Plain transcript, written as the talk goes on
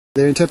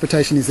Their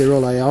interpretation is they're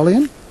all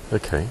Aeolian.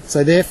 Okay.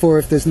 So therefore,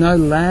 if there's no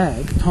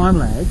lag, time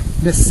lag,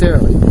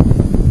 necessarily,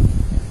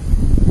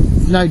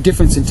 no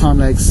difference in time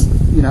lags,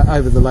 you know,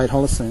 over the late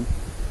Holocene.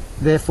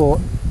 Therefore,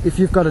 if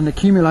you've got an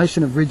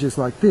accumulation of ridges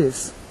like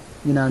this,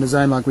 you know, in a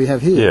zone like we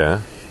have here, Yeah.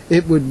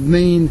 it would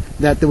mean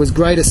that there was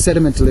greater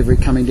sediment delivery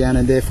coming down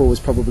and therefore was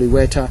probably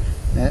wetter,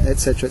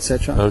 etc.,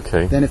 etc.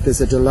 Okay. Then if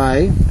there's a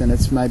delay, then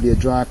it's maybe a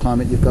drier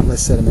climate, you've got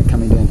less sediment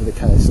coming down to the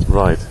coast.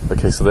 Right.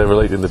 Okay, so they're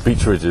relating the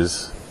beach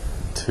ridges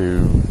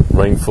to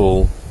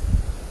rainfall.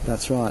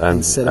 That's right. And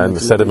the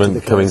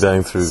sediment coming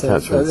down through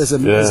catchments.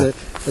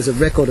 There's a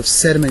record of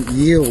sediment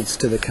yields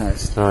to the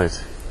coast. Right.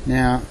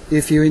 Now,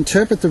 if you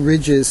interpret the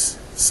ridges,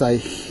 say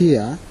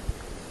here,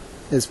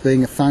 as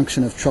being a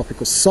function of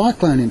tropical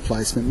cyclone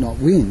emplacement, not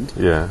wind,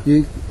 Yeah.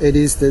 it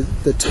is the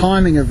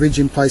timing of ridge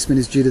emplacement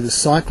is due to the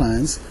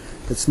cyclones.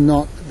 It's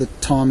not the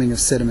timing of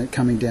sediment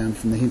coming down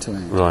from the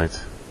hinterland. Right.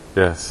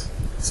 Yes.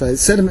 So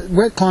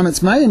wet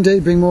climates may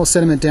indeed bring more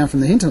sediment down from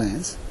the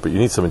hinterlands. But you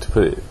need something to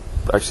put it,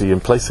 actually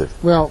emplace it.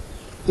 Well,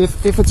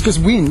 if it's just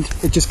wind,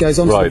 it just goes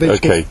onto Right. the beach.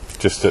 Okay.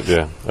 Just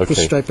yeah. Okay.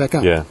 Pushed straight back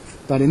up. Yeah.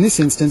 But in this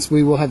instance,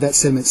 we will have that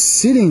sediment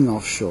sitting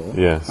offshore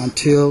Yes.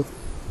 until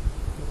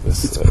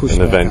it's pushed an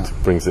back event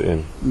up. brings it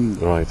in.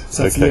 Right.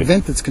 So it's the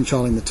event that's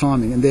controlling the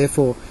timing, and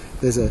therefore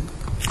there's a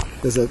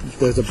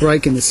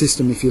break in the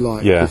system, if you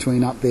like, Yeah.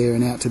 between up there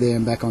and out to there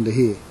and back onto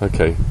here.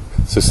 Okay.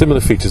 So similar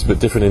features, but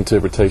different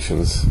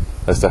interpretations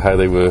as to how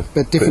they were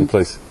But put in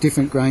place.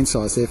 different grain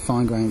size. They're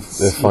fine grained.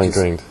 They're fine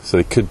grained, so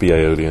they could be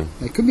Aeolian.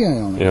 They could be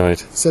Aeolian. Yeah,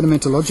 right.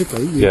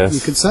 Sedimentologically, Yes. you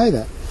could say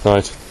that.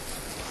 Right.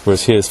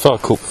 Whereas here it's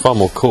far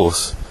more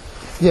coarse,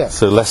 Yes.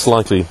 so less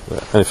likely.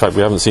 And in fact,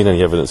 we haven't seen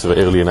any evidence of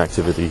Aeolian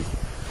activity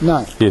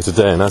No. here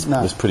today, and that's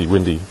No. it's pretty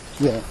windy.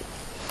 Yeah.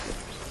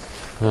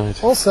 Right.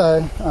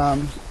 Also,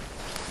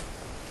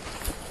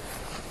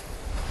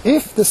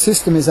 if the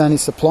system is only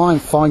supplying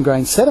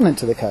fine-grained sediment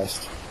to the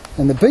coast,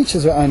 and the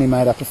beaches are only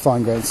made up of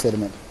fine-grained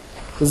sediment,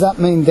 does that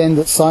mean then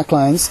that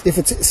cyclones, if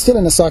it's still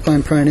in a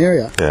cyclone-prone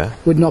area, Yeah.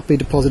 would not be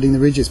depositing the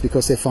ridges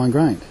because they're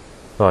fine-grained?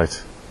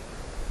 Right.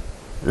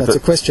 That's a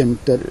question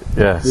that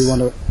Yes. we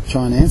want to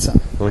try and answer.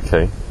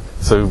 Okay.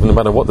 So no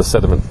matter what the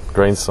sediment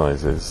grain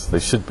size is, they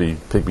should be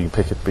being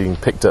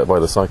picked up by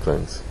the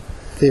cyclones.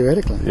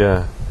 Theoretically.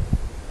 Yeah.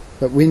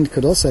 But wind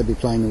could also be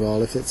playing a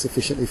role if it's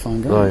sufficiently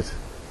fine-grained. Right.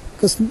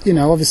 Because, you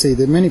know, obviously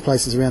there are many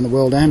places around the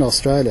world and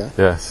Australia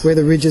Yes. where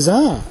the ridges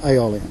are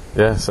Aeolian.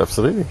 Yes.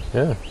 Absolutely.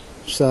 Yeah.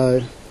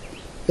 So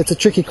it's a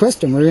tricky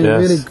question. We're in a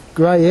Yes. really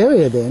grey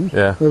area then,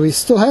 Yeah. where we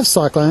still have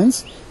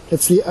cyclones.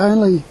 It's the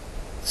only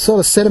sort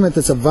of sediment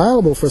that's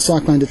available for a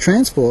cyclone to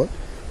transport.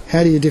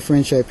 How do you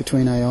differentiate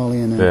between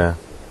Aeolian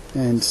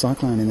and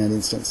cyclone in that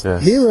instance?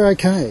 Yes. Here we're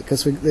okay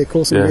because they're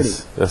coarse and ready.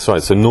 Yes. That's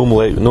right. So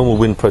normal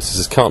wind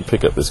processes can't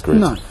pick up this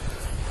grid. No.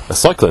 A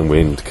cyclone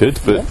wind could,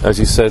 but Yeah. as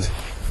you said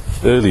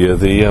earlier,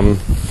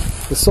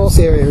 the source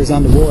area is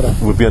underwater.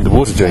 would be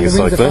underwater during And a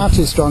the winds are cyclone. far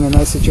too strong in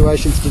those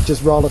situations to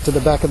just roll it to the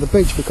back of the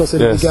beach because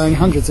it'll Yes. be going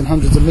hundreds and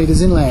hundreds of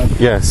metres inland.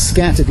 Yes.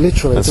 Scattered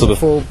literally And to sort the of-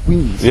 four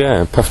winds. Yeah,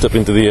 and puffed up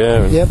into the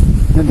air. And Yep,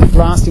 and they're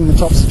blasting the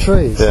tops of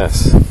trees.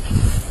 Yes.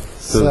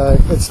 So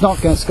it's not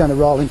just going to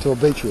roll into a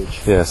beach ridge.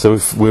 Yeah, so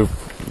if we're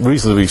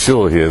reasonably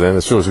sure here, then,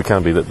 as sure as we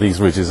can be, that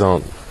these ridges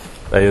aren't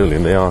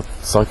Aeolian, they are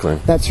cyclone.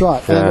 That's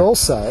right. Yeah. And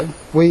also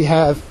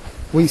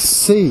we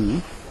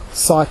see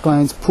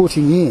cyclones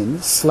putting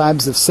in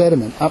slabs of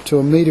sediment up to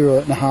 1.5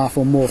 metres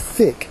or more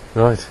thick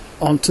Right.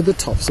 onto the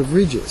tops of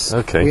ridges.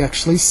 Okay. We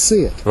actually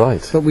see it.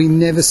 Right. But we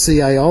never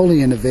see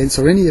Aeolian events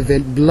or any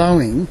event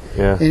blowing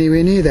Yeah.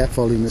 anywhere near that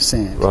volume of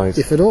sand, Right.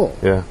 if at all.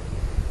 Yeah.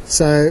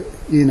 So,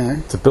 you know,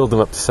 To build them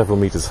up to several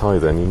metres high,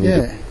 then you need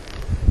yeah,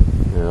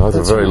 either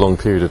That's a very right. long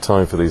period of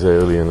time for these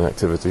Aeolian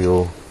activity,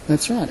 or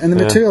that's right. And the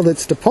Yeah. material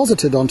that's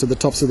deposited onto the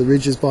tops of the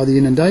ridges by the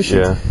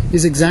inundations Yeah.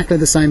 is exactly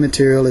the same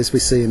material as we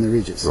see in the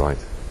ridges. right.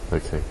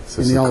 Okay. So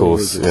In it's the of older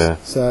course, ridges. yeah.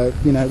 So,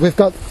 you know, we've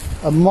got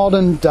a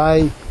modern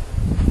day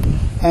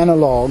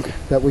analogue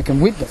that we can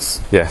witness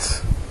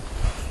Yes.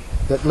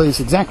 that leaves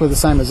exactly the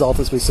same result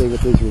as we see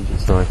with these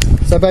ridges. Right.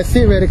 So both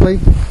theoretically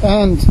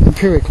and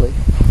empirically,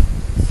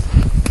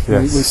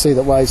 Yes. we see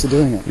that waves are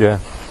doing it. Yeah.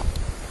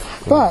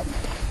 But,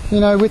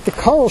 you know, with the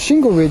coral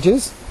shingle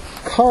ridges,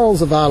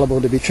 coral's available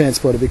to be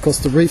transported because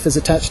the reef is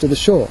attached to the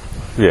shore.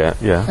 Yeah.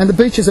 Yeah. And the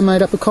beaches are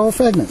made up of coral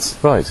fragments.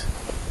 Right.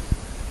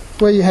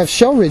 Where you have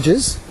shell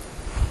ridges,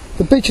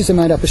 the beaches are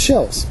made up of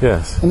shells.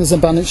 Yes. And there's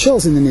abundant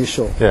shells in the near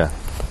shore. Yeah.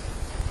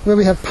 Where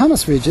we have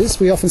pumice ridges,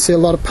 we often see a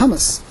lot of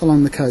pumice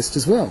along the coast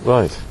as well.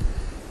 Right.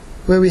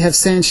 Where we have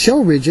sand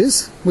shell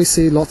ridges, we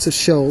see lots of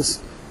shells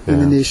in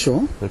the Yeah. near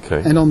shore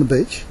Okay. and on the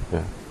beach.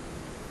 Yeah.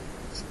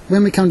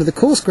 When we come to the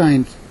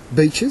coarse-grained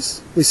beaches,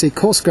 we see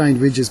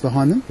coarse-grained ridges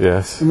behind them.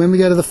 Yes. And when we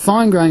go to the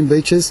fine-grained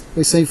beaches,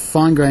 we see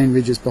fine-grained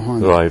ridges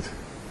behind them. Right.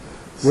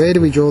 Where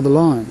do we draw the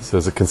lines? So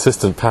there's a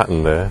consistent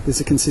pattern there. There's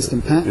a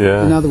consistent pattern.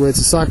 Yeah. In other words,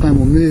 the cyclone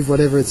will move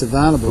whatever it's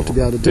available to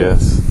be able to do.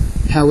 Yes.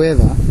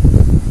 However,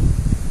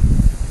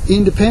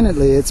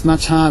 independently, it's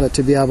much harder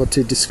to be able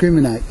to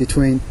discriminate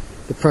between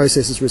the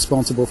process is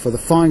responsible for the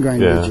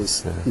fine-grained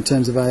ridges in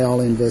terms of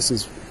Aeolian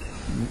versus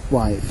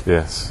wave.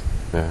 Yes,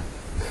 yeah.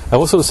 And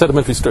what sort of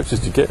sedimentary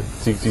structures do you get?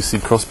 Do you see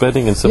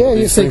cross-bedding and some of Yeah,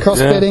 you these see things?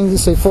 cross-bedding, you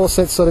see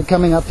faucets sort of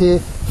coming up here,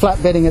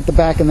 flat bedding at the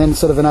back, and then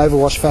sort of an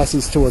overwash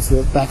fasces towards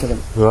the back of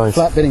them. Right.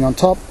 Flat bedding on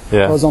top,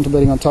 Yeah. horizontal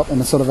bedding on top,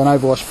 and a sort of an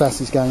overwash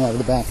fasces going over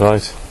the back.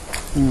 Right.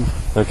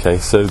 Okay,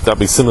 so that'd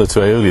be similar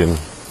to Aeolian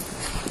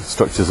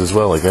structures as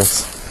well, I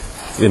guess,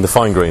 in the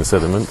fine-grained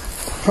sediment.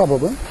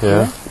 Probably.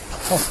 Yeah.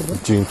 Possibly.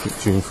 Dune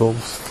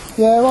forms.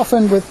 Yeah,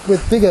 often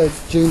with bigger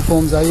dune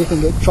forms, though, you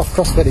can get trough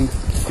cross-bedding,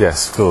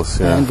 Yes, of course.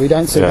 Yeah. and we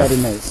don't see that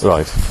in these.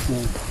 Right. Yeah.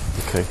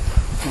 Okay.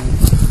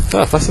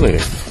 Ah, fascinating.